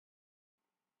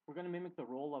We're going to mimic the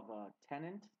role of a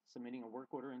tenant submitting a work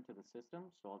order into the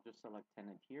system. So I'll just select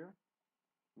tenant here.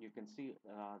 You can see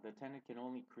the tenant can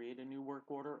only create a new work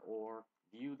order or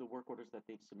view the work orders that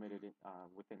they've submitted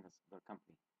within the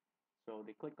company. So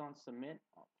they click on submit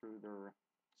through their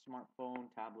smartphone,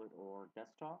 tablet, or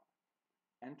desktop.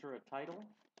 Enter a title.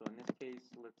 So in this case,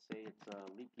 let's say it's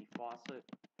a leaky faucet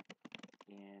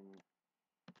in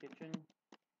kitchen.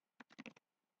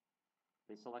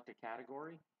 They select a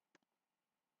category,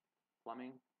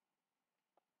 plumbing.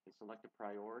 They select a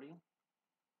priority.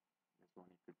 This one,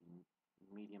 it could be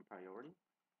medium priority.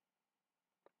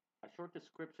 A short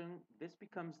description. This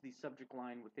becomes the subject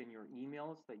line within your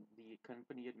emails that the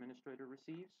company administrator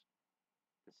receives.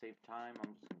 To save time,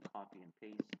 I'm just going to copy and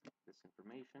paste this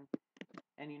information.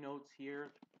 Any notes here?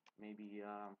 Maybe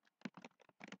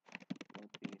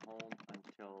won't be home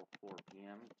until 4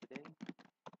 p.m. today.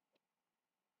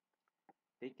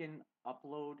 They can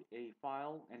upload a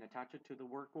file and attach it to the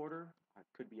work order. It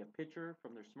could be a picture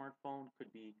from their smartphone,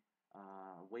 could be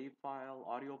a WAV file,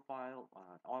 audio file,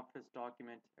 office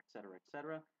document, etc.,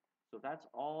 etc. So that's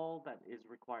all that is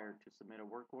required to submit a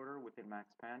work order within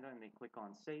Maxpanda, and they click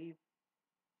on Save.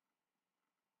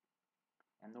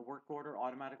 And the work order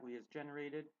automatically is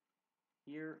generated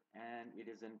here, and it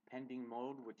is in pending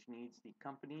mode, which needs the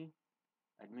company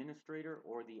administrator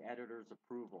or the editor's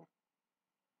approval.